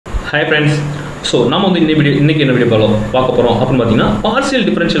Hi friends. So, நம்ம வந்து இன்னைக்கு என்ன வீடியோ பார்க்க போறோம் அப்படினு பாத்தீங்கன்னா பார்ஷியல்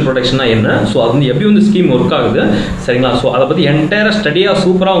டிஃபரன்ஷியல் ப்ரொடெக்ஷன்னா என்ன சோ அது வந்து எப்படி வந்து ஸ்கீம் வர்க் ஆகுது சரிங்களா சோ அத பத்தி என்டையரா ஸ்டடியா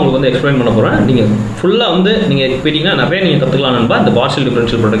சூப்பரா உங்களுக்கு வந்து எக்ஸ்பிளைன் பண்ண போறேன் நீங்க ஃபுல்லா வந்து நீங்க கேட்டிங்கனா நிறைய நீங்க கத்துக்கலாம் நண்பா இந்த பார்ஷியல்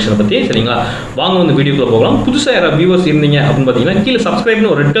டிஃபரன்ஷியல் ப்ரொடெக்ஷன் பத்தி சரிங்களா வாங்க வந்து வீடியோக்குள்ள போகலாம் புதுசா யாரா வியூவர்ஸ் இருந்தீங்க அப்படினு பாத்தீங்கன்னா கீழ சப்ஸ்கிரைப்னு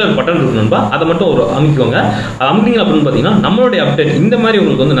ஒரு ரெட் கலர் பட்டன் இருக்கு நண்பா அத மட்டும் ஒரு அமுக்கிக்கோங்க அது அமுக்கிங்க அப்படினு பாத்தீங்கன்னா நம்மளுடைய அப்டேட் இந்த மாதிரி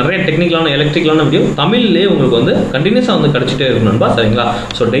உங்களுக்கு வந்து நிறைய டெக்னிக்கலான எலக்ட்ரிக்கலான வீடியோ தமிழ்லயே உங்களுக்கு வந்து கண்டினியூஸா வந்து கிடைச்சிட்டே இருக்கும் நண்பா சரிங்களா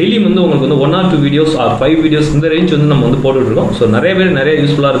சோ டெய்லி வந்து உங்களுக்கு வந்து 1 or 2 வீடியோஸ் ஆர் 5 வீடியோஸ் இந்த ரேஞ்ச் வந்து நம்ம வந்து போட்டுட்டு இருக்கோம் சோ நிறைய பேர் நிறைய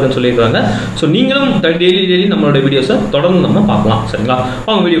யூஸ்ஃபுல்லா இருக்குன்னு சொல்லிருக்காங்க சோ நீங்களும் டெய்லி நம்மளோட வீடியோஸை தொடர்ந்து நம்ம பார்க்கலாம் சரிங்களா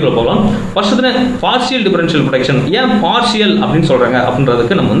வாங்க வீடியோக்குள்ள போகலாம் ஃபர்ஸ்ட் பார்ஷியல் டிஃபரன்ஷியல் ப்ரொடெக்ஷன் ஏன் பார்ஷியல் அப்படினு சொல்றாங்க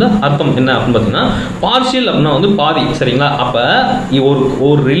அப்படின்றதுக்கு நம்ம வந்து அர்த்தம் என்ன அப்படினு பாத்தீங்கன்னா பார்ஷியல் அப்படினா வந்து பாதி சரிங்களா அப்ப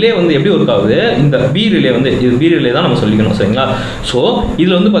ஒரு ரிலே வந்து எப்படி வர்க் ஆகுது இந்த பி ரிலே வந்து இது பி ரிலே தான் நம்ம சொல்லிக்கணும் சரிங்களா சோ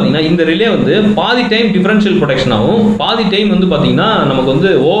இதுல வந்து பாத்தீங்கன்னா இந்த ரிலே வந்து பாதி டைம் டிஃபரன்ஷியல் ப்ரொடெக்ஷன் ஆகும் பாதி டைம் வந்து பாத்தீங்கன்னா நமக்கு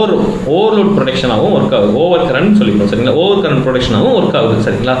வந்து ஓவர்லோட் ப்ரொடெக்ஷன் ஆகும் வர்க் ஆகுது ஓவர் கரண்ட் சொல்லிப்போம் சரிங்களா ஓவர் கரண்ட் ப்ரொடெக்ஷன் ஆகும் வர்க் ஆகுது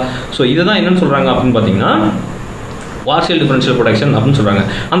சரிங்களா சோ இதுதான் என்னன்னு சொல்றாங்க அப்படின்னு பாத்தீங்கன்னா பார்ஷியல் டிஃபரன்ஷியல் ப்ரொடெக்ஷன் அப்படின்னு சொல்றாங்க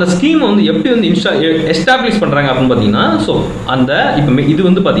அந்த ஸ்கீம் வந்து எப்படி வந்து எஸ்டாப்ளிஷ் பண்றாங்க அப்படின்னு பாத்தீங்கன்னா சோ அந்த இப்போ இது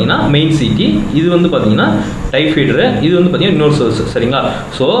வந்து பாத்தீங்கன்னா மெயின் சிடி இது வந்து பாத்தீங்கன்னா டைப் ஃபீடர் இது வந்து பாத்தீங்கன்னா இன்னொரு சோர்ஸ் சரிங்களா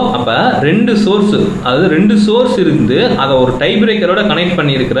சோ அப்ப ரெண்டு சோர்ஸ் அதாவது ரெண்டு சோர்ஸ் இருந்து அதை ஒரு டை பிரேக்கரோட கனெக்ட்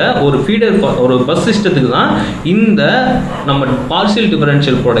பண்ணி இருக்கிற ஒரு ஃபீடர் ஒரு பஸ் சிஸ்டத்துக்கு தான் இந்த நம்ம பார்ஷியல்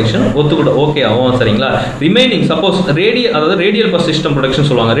டிஃபரன்ஷியல் ப்ரொடெக்ஷன் ஒத்துக்கூட ஓகே ஆகும் சரிங்களா remaining suppose radial bus system protection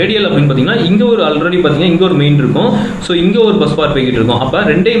சொல்லுவாங்க ரேடியல் அப்படின்னு பாத்தீங்கன்னா இங்க ஒரு ஆல்ரெடி பாத்தீங்கன்னா இங்க ஒரு மெயின் இருக்கும் சோ இங்க ஒரு பஸ் பார் போயிட்டு இருக்கும் அப்ப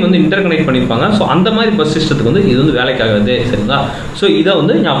ரெண்டையும் வந்து இன்டர் கனெக்ட் பண்ணிருப்பாங்க சோ அந்த மாதிரி பஸ் சிஸ்டத்துக்கு வந்து இது வந்து வேலைக்கு ஆகாது சரிங்களா சோ இத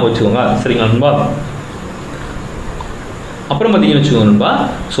வந்து ஞாபகம் வச்சுக்கோங்க சரிங்களா நண்பா அப்புறம் பாத்தீங்கன்னா வச்சுக்கோங்க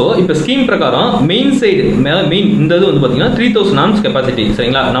சோ இப்போ ஸ்கீம் பிரகாரம் மெயின் சைடு மெயின் இந்த இது வந்து பாத்தீங்கன்னா 3000 ஆம்ப்ஸ் கெபாசிட்டி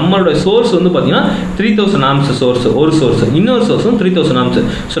சரிங்களா நம்மளோட சோர்ஸ் வந்து பாத்தீங்கன்னா 3000 ஆம்ப்ஸ் சோர்ஸ் ஒரு சோர்ஸ் இன்னொரு சோர்ஸும் 3000 ஆம்ப்ஸ்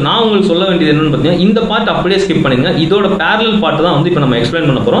சோ நான் உங்களுக்கு சொல்ல வேண்டியது என்னன்னு பாத்தீங்கன்னா இந்த பார்ட் அப்படியே ஸ்கிப் பண்ணுங்க இதோட parallel பார்ட் தான் வந்து இப்போ நம்ம எக்ஸ்பிளைன்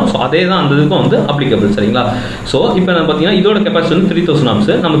பண்ண போறோம் சோ அதே தான் அந்த இதுக்கும் வந்து அப்ளிகபிள் சரிங்களா சோ இப்போ நம்ம பாத்தீங்கன்னா இதோட கெபாசிட்டி வந்து 3000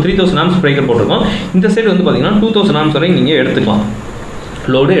 ஆம்ப்ஸ் நம்ம 3000 ஆம்ப்ஸ் பிரேக்கர் போட்டுருக்கோம் இந்த சைடு வந்து பாத்தீங்கன்னா 2000 ஆம்ப்ஸ் வரை நீங்க எடுத்துக்கலாம்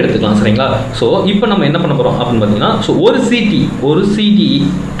லோடு எடுத்துக்கலாம் சரிங்களா சோ இப்போ நம்ம என்ன பண்ண போறோம் அப்படின்னு பாத்தீங்கன்னா சோ ஒரு சிடி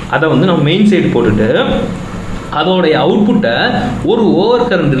அதை வந்து நம்ம மெயின் சைடு போட்டுட்டு அதோடைய அவுட்புட்டை ஒரு ஓவர்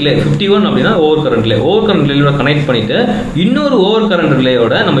கரண்ட் ரிலே 51 அப்படின்னா ஓவர் கரண்ட் ரிலேயோட கனெக்ட் பண்ணிட்டு இன்னொரு ஓவர் கரண்ட்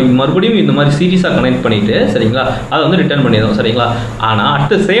ரிலேயோட நம்ம மறுபடியும் இந்த மாதிரி சீரிஸா கனெக்ட் பண்ணிட்டு சரிங்களா அதை வந்து ரிட்டர்ன் பண்ணிடுறோம் சரிங்களா ஆனா அட்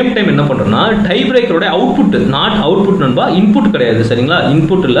த சேம் டைம் என்ன பண்றோம்னா டை பிரேக்கரோட அவுட்புட் நாட் அவுட்புட் நண்பா இன்புட் கிடையாது சரிங்களா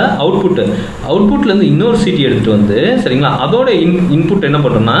இன்புட் இல்ல அவுட்புட்ல இருந்து இன்னொரு சிடி எடுத்துட்டு வந்து சரிங்களா அதோட இன்புட் என்ன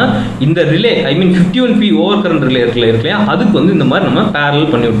பண்றோம்னா இந்த ரிலே ஐ மீன் 51p ஓவர் கரண்ட் ரிலே இருக்குல்லையா அதுக்கு வந்து இந்த மாதிரி நம்ம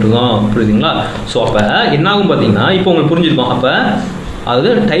பேரலல் பண்ணி விட்டுருக்கோம் புரியுதுங்களா சோ அப்ப என்ன ஆகும் இப்போ உங்களுக்கு புரிஞ்சிருக்கும் அப்ப அது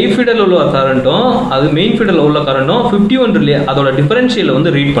டைப் ஃபீடர்ல உள்ள கரண்ட்டும் அது மெயின் ஃபீடர்ல உள்ள கரண்ட்டும் 51 ரிலே அதோட டிஃபரன்ஷியல்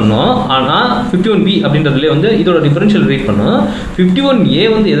வந்து ரீட் பண்ணும் ஆனா 51b அப்படின்றதுல வந்து இதோட டிஃபரன்ஷியல் ரீட் பண்ணும் 51a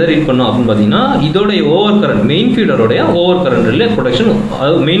வந்து எதை ரீட் பண்ணும் அப்படின்னு பாத்தீங்கன்னா இதோட over current main ஃபீடரோட over current relay protection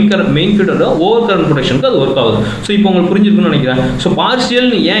அது மெயின் ஃபீடரோட ஓவர் கரண்ட் ப்ரொடெக்ஷனுக்கு அது ஒர்க் ஆகுது சோ இப்போ உங்களுக்கு புரிஞ்சிருக்கும்னு நினைக்கிறேன் சோ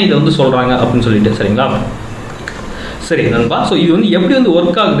பார்ஷியல் ஏன் இதை வந்து சொல்றாங்க அப்படின்னு சொல்லிட்டு சரிங்களா சரி நண்பா சோ இது வந்து எப்படி வந்து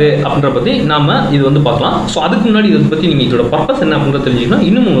வர்க் ஆகுது அப்படின்ற பத்தி நாம இது வந்து பார்க்கலாம் சோ அதுக்கு முன்னாடி இத பத்தி நீங்க இதோட பர்பஸ் என்ன அப்படிங்கறது தெரிஞ்சுக்கணும்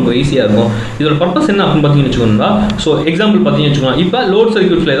இன்னும் உங்களுக்கு ஈஸியா இருக்கும் இதோட பர்பஸ் என்ன அப்படின்னு பாத்தீங்கன்னு வெச்சுக்கோங்க சோ எக்ஸாம்பிள் பாத்தீங்கன்னு வெச்சுக்கோங்க இப்போ லோட்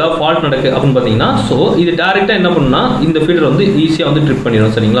சர்க்யூட்ல ஏதாவது ஃபால்ட் நடக்கு அப்படின்னு பாத்தீங்கன்னா சோ இது டைரக்டா என்ன பண்ணுனா இந்த ஃபீடர் வந்து ஈஸியா வந்து ட்ரிப்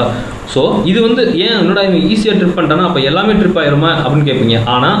பண்ணிரும் சரிங்களா சோ இது வந்து ஏன் என்னடா இவங்க ஈஸியா ட்ரிப் பண்ணிட்டானா அப்ப எல்லாமே ட்ரிப் ஆயிருமா அப்படின்னு கேட்பீங்க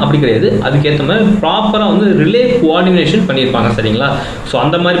ஆனா அப்படி கிடையாது அதுக்கு ஏத்த மாதிரி ப்ராப்பரா வந்து ரிலே கோஆர்டினேஷன் பண்ணிருப்பாங்க சரிங்களா சோ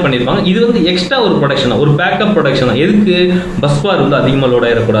அந்த மாதிரி பண்ணிருப்பாங்க இது வந்து எக்ஸ்ட்ரா ஒரு ப்ரொடெக்ஷன் ஒரு பேக்கப் ப்ரொடெக்ஷன் எதுக்கு பஸ்பார் வந்து அதிகமா லோட்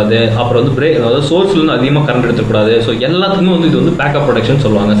ஆயிடக்கூடாது அப்புறம் வந்து பிரேக் அதாவது சோர்ஸ்ல இருந்து அதிகமா கரண்ட் எடுத்துக்கூடாது சோ எல்லாத்துக்குமே வந்து இது வந்து பேக்கப் ப்ரொடெக்ஷன்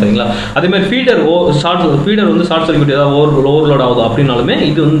சொல்லுவாங்க சரிங்களா அதே மாதிரி ஃபீடர் வந்து ஷார்ட் சர்க்யூட் ஏதாவது ஓவர்லோட் ஆகுது அப்படின்னாலுமே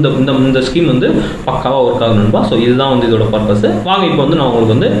இது வந்து இந்த ஸ்கீம் வந்து பக்காவா ஒர்க் ஆகணும்பா சோ இதுதான் வந்து இதோட பர்பஸ் வாங்க இப்போ வந்து நான்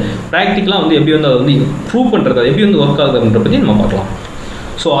உங்களுக்கு வந்து பிராக்டிகலா வந்து எப்படி வந்து அதை வந்து ப்ரூவ் பண்றது எப்படி வந்து ஒர்க் ஆகுது அப்படின்ற பத்தி நம்ம பார்க்கலாம்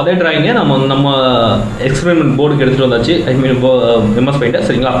ஸோ அதே டிராயிங்கை நம்ம எக்ஸ்பெரிமெண்ட் போர்டுக்கு எடுத்துகிட்டு வந்தாச்சு ஐ மீன் எம்எஸ் பெயிண்டை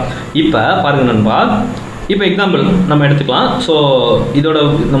சரிங்களா இப்போ பாருங்க நண்பா இப்போ எக்ஸாம்பிள் நம்ம எடுத்துக்கலாம் ஸோ இதோட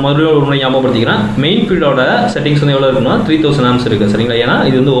மறுபடியும் ஒரு முறை ஞாபகப்படுத்திக்கிறேன் மெயின் ஃபீடரோட செட்டிங்ஸ் வந்து எவ்வளோ இருக்குன்னா 3000 ஆம்ஸ் இருக்குது சரிங்களா ஏன்னா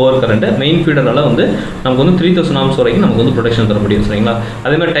இது வந்து ஓவர் கரண்ட் மெயின் ஃபீடரால் வந்து நமக்கு வந்து 3000 ஆம்ஸ் வரைக்கும் நமக்கு வந்து ப்ரொடெக்ஷன் தர முடியும் சரிங்களா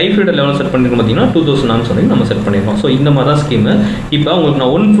அதே மாதிரி டைப் ஃபீடர் லெவல் செட் பண்ணிருக்கோம் பார்த்தீங்கன்னா 2000 ஆம்ஸ் வரைக்கும் நம்ம செட் பண்ணிருக்கோம் ஸோ இந்த மாதிரி தான் ஸ்கீம் இப்போ உங்களுக்கு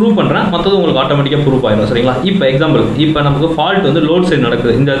நான் ஒன் ப்ரூவ் பண்ணுறேன் மற்றது உங்களுக்கு ஆட்டோமேட்டிக்காக ப்ரூவ் ஆயிடும் சரிங்களா இப்போ எக்ஸாம்பிள் இப்போ நமக்கு ஃபால்ட் வந்து லோட் சைடு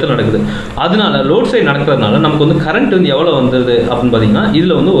நடக்குது இந்த இடத்துல நடக்குது அதனால லோட் சைடு நடக்கிறதுனால நமக்கு வந்து கரண்ட் வந்து எவ்வளோ வந்தது அப்படின்னு பார்த்தீங்கன்னா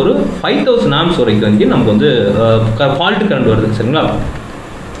இதில் வந்து ஒரு 5000 ஆம்ஸ் வரைக்கும் நமக்கு வந்து ஃபால்ட் கரண்ட் வருது சரிங்களா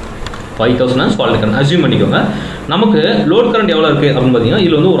 5000 ஆம்ஸ் ஃபால்ட் கரண்ட் அஸ்யூம் பண்ணிக்கோங்க நமக்கு லோட் கரண்ட் எவ்வளவு இருக்கு அப்படின்னு பாத்தீங்கன்னா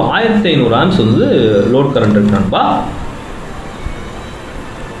இதுல வந்து ஒரு 1500 ஆம்ஸ் வந்து லோட் கரண்ட் இருக்கு நண்பா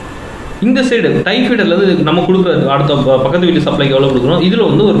இந்த சைடு டைப் ஃபீடர்ல இருந்து நம்ம கொடுக்குற அடுத்த பக்கத்து வீட்டு சப்ளைக்கு எவ்வளோ கொடுக்குறோம், இதில்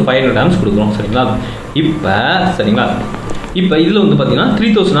வந்து ஒரு 500 amps கொடுக்குறோம். சரிங்களா? இப்போ சரிங்களா, இப்போ இதில் வந்து பார்த்தீங்கன்னா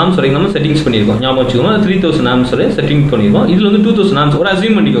 3000 amps வரைக்கும் நம்ம செட்டிங்ஸ் பண்ணியிருக்கோம். ஞாபகம் வச்சுக்கோங்க, 3000 amps வரை செட்டிங் பண்ணியிருக்கோம். இதில் வந்து 2000 amps ஒரு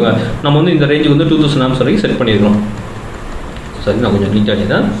அசியூம் பண்ணிக்கோங்க, நம்ம வந்து இந்த ரேஞ்சுக்கு வந்து 2000 amps வரைக்கும் செட் பண்ணியிருக்கோம். சரி, நான் கொஞ்சம் நீட்டாக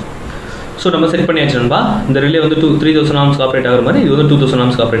எழுதிட்டேன். ஸோ நம்ம செட் பண்ணியாச்சு நண்பா. இந்த ரிலே வந்து 3000 amps ஆப்ரேட் ஆகிற மாதிரி, இது வந்து 2000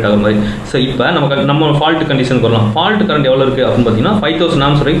 amps ஆப்ரேட் ஆகிற மாதிரி. ஸோ இப்போ நம்ம ஃபால்ட் கண்டிஷன் வரலாம். ஃபால்ட் கரண்ட் எவ்வளோ இருக்குது அப்படின்னு பார்த்தீங்கன்னா 5000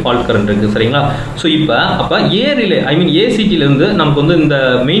 amps வரைக்கும் ஃபால்ட் கரண்ட் இருக்குது. சரிங்களா? ஸோ அப்போ ஏ ரிலே ஏசிடிலேருந்து நமக்கு வந்து இந்த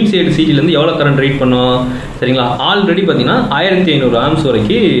மெயின் சைடு சிடிலேருந்து எவ்வளோ கரண்ட் ரீட் பண்ணோம். சரிங்களா? ஆல்ரெடி பார்த்தீங்கன்னா 1500 amps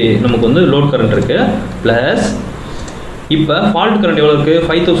வரைக்கும் நமக்கு வந்து லோட் கரண்ட் இருக்குது. ப்ளஸ் இப்போ ஃபால்ட் கரண்ட் எவ்வளோ இருக்குது,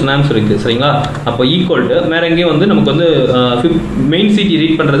 5000 amps இருக்குது. சரிங்களா? அப்போ ஈக்குவல் டு வேறு எங்கேயும் வந்து நமக்கு வந்து மெயின் சிடி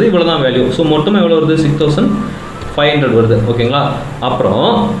ரீட் பண்ணுறது இவ்வளோ தான் வேல்யூ. ஸோ மொத்தமாக எவ்வளோ வருது, 6500 வருது. ஓகேங்களா? அப்புறம்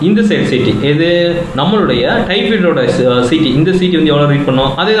இந்த சைடு சிடி எது நம்மளுடைய டைப் ஃபீடரோட சிடி, இந்த சிடி வந்து எவ்வளோ ரீட்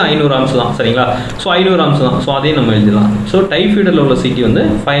பண்ணோம், அதே தான் 500 amps தான். சரிங்களா? ஸோ 500 amps தான். ஸோ அதையும் நம்ம எழுதிடலாம். ஸோ டைப் ஃபீடரில் உள்ள சிடி வந்து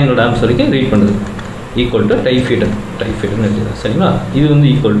 500 amps வரைக்கும் ரீட் பண்ணுது. ஈக்குவல் டு டைப் ஃபீடர்னு எழுதிடலாம். சரிங்களா? இது வந்து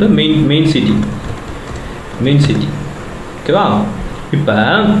ஈக்குவல் டு மெயின் சிடி. ஓகேவா? இப்போ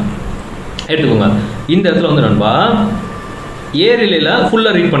எடுத்துக்கோங்க, இந்த இடத்துல வந்து நண்பா ஏ ரிலேல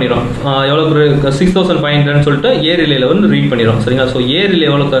ஃபுல்லாக ரீட் பண்ணிடும். எவ்வளோ 6500 சொல்லிட்டு ஏ ரிலேல வந்து ரீட் பண்ணிடும். சரிங்களா? ஸோ ஏ ரிலே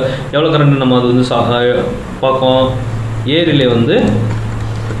எவ்வளோ கரண்ட் நம்ம அது வந்து பார்ப்போம். ஏ ரிலே வந்து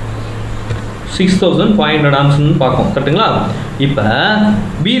 6500 ஆம்ஸ்ன்னு பார்க்கும். கரெக்டுங்களா? இப்போ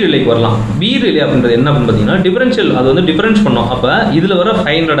பி ரிலேக்கு வரலாம். பி ரிலே அப்படின்றது என்ன அப்படின்னு பார்த்தீங்கன்னா டிஃபரன்ஷியல், அது வந்து டிஃபரன்ஸ் பண்ணோம். அப்போ இதில் வர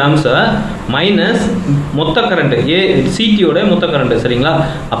 500 ஆம்ஸை மைனஸ் மொத்த கரண்ட் சிடியோட மொத்த கரண்ட். சரிங்களா?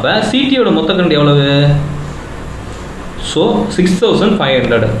 அப்போ சிடியோட மொத்த கரண்ட் எவ்வளவு, ஸோ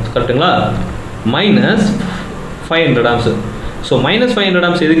 6500. கரெக்டுங்களா? Minus 500 arms. So minus 500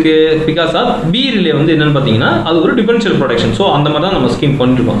 amps எதுக்கு, பிகாஸ் ஆஃப் பி ரிலே வந்து என்னென்னு பார்த்தீங்கன்னா அது ஒரு டிஃபரன்ஷியல் ப்ரொடக்ஷன். ஸோ அந்த மாதிரி தான் நம்ம ஸ்கீம்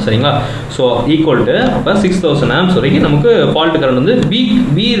பண்ணிருக்கோம். சரிங்களா? ஸோ ஈக்குவல் டு அப்போ 6000 amps வரைக்கும் நமக்கு ஃபால்ட் கரண்ட் வந்து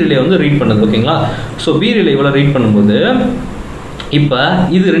பி ரிலே வந்து ரீட் பண்ணுது. ஓகேங்களா? ஸோ பி ரிலே இவ்வளோ ரீட் பண்ணும்போது இப்போ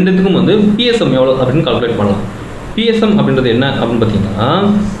இது ரெண்டுத்துக்கும் வந்து பிஎஸ்எம் எவ்வளோ அப்படின்னு கால்குலேட் பண்ணலாம். பிஎஸ்எம் அப்படின்றது என்ன அப்படின்னு பார்த்தீங்கன்னா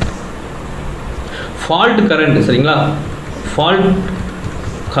ஃபால்ட் கரண்ட். சரிங்களா? Fault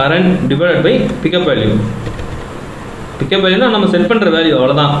current divided by pickup value. Pickup வேல்யூனா நம்ம செட் பண்ணுற வேல்யூ,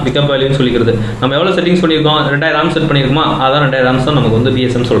 அவ்வளோதான் பிக்கப் வேல்யூன்னு சொல்லிக்கிறது. நம்ம எவ்வளோ செட்டிங்ஸ் பண்ணியிருக்கோம், 2000 amps செட் பண்ணியிருக்கோமா, அதான் 2000 amps தான் நமக்கு வந்து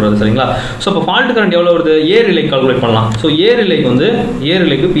பிஎஸ்எம் சொல்கிறது. சரிங்களா? ஸோ இப்போ ஃபால்ட் கரண்ட் எவ்வளோ வருது, ஏ ரிலே கால்குலேட் பண்ணலாம். ஸோ ஏ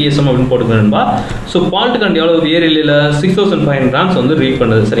ரிலேக்கு பிஎஸ்எம் அப்படின்னு போட்டுக்கணும்பா. ஸோ ஃபால்ட் கரண்ட் எவ்வளோ, ஏ ரிலேல 6500 amps வந்து ரீட்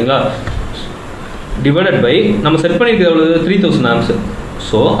பண்ணுது. சரிங்களா? டிவைடட் பை நம்ம செட் பண்ணியிருக்கிறது எவ்வளோ, 3000 amps.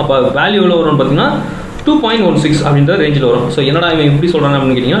 ஸோ அப்போ வேல்யூ எவ்வளோ வரும்னு பார்த்தீங்கன்னா 2.16 அப்படின்ற ரேஞ்சில் வரும். ஸோ என்னடா இவன் எப்படி சொல்கிறாங்க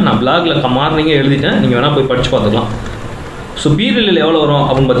அப்படின்னு கேட்டிங்கன்னா நான் பிளாகில் மார்னிங்கே எழுதிட்டேன், நீங்கள் வேணால் போய் படித்து பார்த்துக்கலாம். ஸோ பி ரிலேல எவ்வளோ வரும்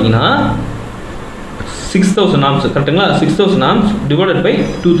அப்படின்னு பார்த்தீங்கன்னா 6000 amps. கரெக்டுங்களா? 6000 amps டிவைடட் பை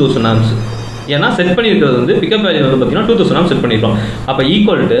 2000 amps. ஏன்னா செட் பண்ணியிருக்கிறது வந்து பிக்கப் வேல்யூ வந்து பார்த்தீங்கன்னா 2000 amps செட் பண்ணியிருக்கோம். அப்போ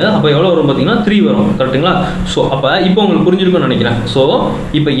ஈக்குவல் டு அப்போ எவ்வளோ வரும் பார்த்தீங்கன்னா 3 வரும். கரெக்டுங்களா? ஸோ அப்போ இப்போ உங்களுக்கு புரிஞ்சிருக்கும்னு நினைக்கிறேன். ஸோ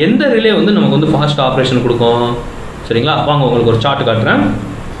இப்போ எந்த ரிலே வந்து நமக்கு வந்து ஃபாஸ்ட் ஆப்ரேஷன் கொடுக்கும். சரிங்களா? வாங்க உங்களுக்கு ஒரு சார்ட் காட்டுறேன்.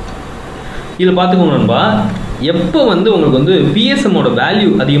 இதில் பார்த்துக்கோங்க நண்பா, எப்போ வந்து உங்களுக்கு வந்து பிஎஸ்எம்மோட வேல்யூ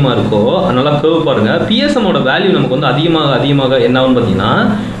அதிகமாக இருக்கோ, நல்லா கர்வ் பாருங்கள், பிஎஸ்எம்மோட வேல்யூ நமக்கு வந்து அதிகமாக என்ன ஆகும்னு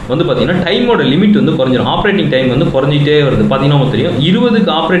பார்த்தீங்கன்னா டைமோட லிமிட் வந்து குறைஞ்சிடும். ஆப்ரேட்டிங் டைம் வந்து குறைஞ்சிட்டே வருது. பார்த்தீங்கன்னா உங்களுக்கு தெரியும்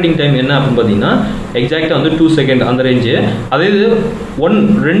 20க்கு ஆப்ரேட்டிங் டைம் என்ன அப்படின்னு பார்த்தீங்கன்னா எக்ஸாக்டாக வந்து 2 செகண்ட் அந்த ரேஞ்சு. அதே இது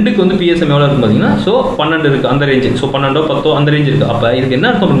 2க்கு வந்து பிஎஸ்எம் எவ்வளோ இருக்குன்னு பார்த்தீங்கன்னா ஸோ 12 இருக்குது அந்த ரேஞ்சு. ஸோ 12 10 அந்த ரேஞ்சு இருக்குது. அப்போ இதுக்கு என்ன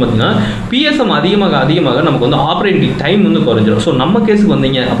அர்த்தம் அப்படின்னு பார்த்தீங்கன்னா பிஎஸ்எம் அதிகமாக நமக்கு வந்து ஆப்ரேட்டிங் டைம் வந்து குறைஞ்சிடும். ஸோ நம்ம கேஸுக்கு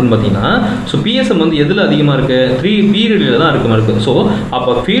வந்தீங்க அப்படின்னு பார்த்தீங்கன்னா ஸோ பிஎஸ்எம் வந்து எதில் அதிகமாக இருக்குது, 3 பீரியடில் தான் இருக்குது. ஸோ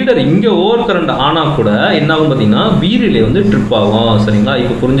அப்போ ஃபீல்டர் இங்கே ஓவர் கரண்ட் ஆனால் கூட என்ன ஆகும் பார்த்தீங்கன்னா பீரியடில் வந்து ட்ரிப் ஆகும். சரிங்களா?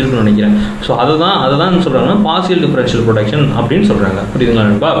 இப்போ புரிஞ்சிருக்குன்னு நினைக்கிறேன். ஸோ அதை தான் சொல்கிறாங்கன்னா பார்சியல் டிஃபரன்ஷியல் ப்ரொடக்ஷன் அப்படின்னு சொல்கிறாங்க. புரியுதுங்களா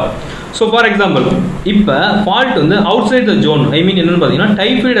நண்பா? ஸோ ஃபார் எக்ஸாம்பிள் இப்போ ஃபால்ட் வந்து அவுட் சைட் த ஜோன், ஐ மீன் என்னென்னு பார்த்தீங்கன்னா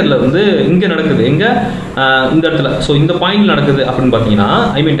டைப் ஃபீடரில் வந்து இங்கே நடக்குது, எங்கே இந்த இடத்துல, ஸோ இந்த பாயிண்டில் நடக்குது அப்படின்னு பார்த்தீங்கன்னா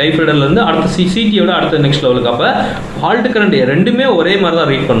ஐ மீன் டைப் ஃபீடர்லேருந்து அடுத்த சிடியோட அடுத்த நெக்ஸ்ட் லெவலுக்கு. அப்போ ஃபால்ட் கரண்ட் ரெண்டுமே ஒரே மாதிரி தான்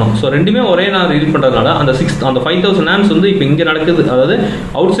ரீட் பண்ணோம். ஸோ ரெண்டுமே ஒரே நான் ரீட் பண்ணுறதுனால அந்த 5000 amps வந்து இப்போ இங்கே நடக்குது, அதாவது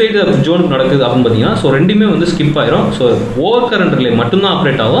அவுட் சைடு ஜோனுக்கு நடக்குது அப்படின்னு பார்த்தீங்கன்னா ஸோ ரெண்டுமே வந்து ஸ்கிப் ஆயிரும். ஸோ ஓவர் கரண்ட் ரிலே மட்டும்தான்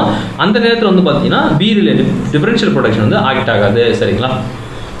ஆப்ரேட் ஆகும். அந்த நேரத்தில் வந்து பார்த்தீங்கன்னா பி ரிலே டிஃபரன்ஷியல் ப்ரொடக்ஷன் வந்து ஆக்ட் ஆகாது. சரிங்களா?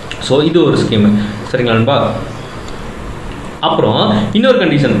 ஸோ இது ஒரு ஸ்கீமு. சரிங்களா நண்பா? அப்புறம் இன்னொரு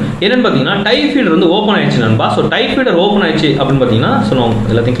கண்டிஷன் என்னன்னு பார்த்தீங்கன்னா டைப் ஃபீடர் வந்து ஓப்பன் ஆயிடுச்சு நண்பா. ஸோ டைப் ஃபீடர் ஓப்பன் ஆயிடுச்சு அப்படின்னு பார்த்தீங்கன்னா ஸோ நான்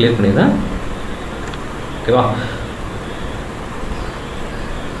எல்லாத்தையும் கிளியர் பண்ணிடுறேன். ஓகேவா?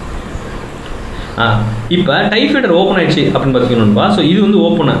 இப்போ டைப் ஃபீடர் ஓப்பன் ஆயிடுச்சு அப்படின்னு பார்த்தீங்கன்னா ஸோ இது வந்து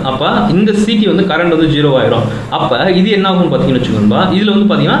ஓப்பன். அப்போ இந்த சிடி வந்து கரண்ட் வந்து 0 ஆயிரும். அப்போ இது என்ன ஆகும்னு பார்த்தீங்கன்னு வச்சுக்கோங்கப்பா, இதில் வந்து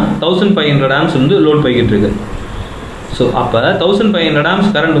பார்த்தீங்கன்னா 1500 amps வந்து லோட் போய்கிட்டு இருக்கு. ஸோ அப்போ 1500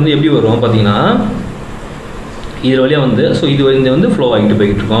 ஆம்ஸ் கரண்ட் வந்து எப்படி வரும் பார்த்தீங்கன்னா இது வழியாக வந்து ஸோ இது வந்து ஃப்ளோ ஆகிட்டு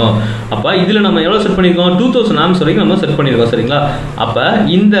போய்கிட்டு இருக்கோம். அப்போ இதில் நம்ம எவ்வளோ செட் பண்ணியிருக்கோம் 2000 ஆம்ஸ் வரைக்கும் நம்ம செட் பண்ணியிருக்கோம் சரிங்களா. அப்போ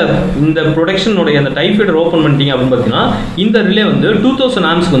இந்த ப்ரொடக்ஷனுடைய அந்த டைப் ஃபீடர் ஓப்பன் பண்ணிட்டீங்க அப்படின்னு பார்த்தீங்கன்னா இந்த ரிலே வந்து 2000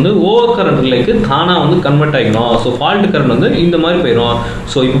 ஆம்ஸ்க்கு வந்து ஓவர் கரண்ட் ரிலேக்கு தானாக வந்து கன்வெர்ட் ஆகிடும். ஸோ ஃபால்ட் கரண்ட் வந்து இந்த மாதிரி போயிடும்.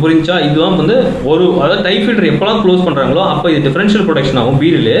 ஸோ இப்போ புரிஞ்சா இதுதான் வந்து அதாவது டைப் ஃபீடர் எப்போலாம் க்ளோஸ் பண்ணுறாங்களோ அப்போ இது டிஃபரன்ஷியல் ப்ரொடக்ஷன் ஆகும்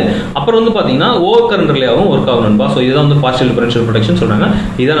பி ரிலே. அப்புறம் வந்து பார்த்தீங்கன்னா ஓவர் கரண்ட் ரிலேவும் ஒர்க் ஆகும் நண்பா. ஸோ இதுதான் வந்து பார்ஷியல் டிஃபரன்ஷியல் ப்ரொடக்ஷன் சொல்கிறாங்க.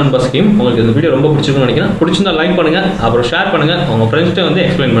 இதுதான் நண்பா ஸ்கீம். உங்களுக்கு இந்த வீடியோ ரொம்ப பிடிச்சிருக்குன்னு நினைக்கிறேன். பிடிச்சிருந்தா லைக் பண்ணுங்க, அப்புறம் ஷேர் பண்ணுங்க, உங்க ஃப்ரெண்ட்ஸ்கிட்ட வந்து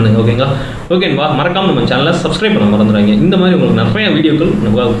எக்ஸ்பிளைன் பண்ணுங்க. ஓகேங்களா? ஓகேவா? மறக்காம நம்ம சேனலை சப்ஸ்கிரைப் பண்ண மறந்துடாதீங்க. இந்த மாதிரி உங்களுக்கு நிறைய வீடியோக்கள்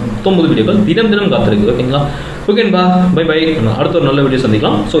 90 வீடியோக்கள் தினம் காத்திருக்கு. ஓகேங்களா? ஓகேன்பா, பை பை. அடுத்த ஒரு நல்ல வீடியோ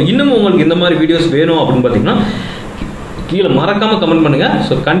சந்திக்கலாம். ஸோ இன்னும் உங்களுக்கு இந்த மாதிரி வீடியோஸ் வேணும் அப்படின்னு பார்த்தீங்கன்னா கீழே மறக்காம கமெண்ட் பண்ணுங்க.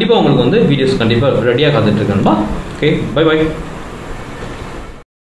 ஸோ கண்டிப்பாக உங்களுக்கு வந்து வீடியோஸ் கண்டிப்பாக ரெடியாக காத்துட்டு இருக்கேன்பா. Okay, by by.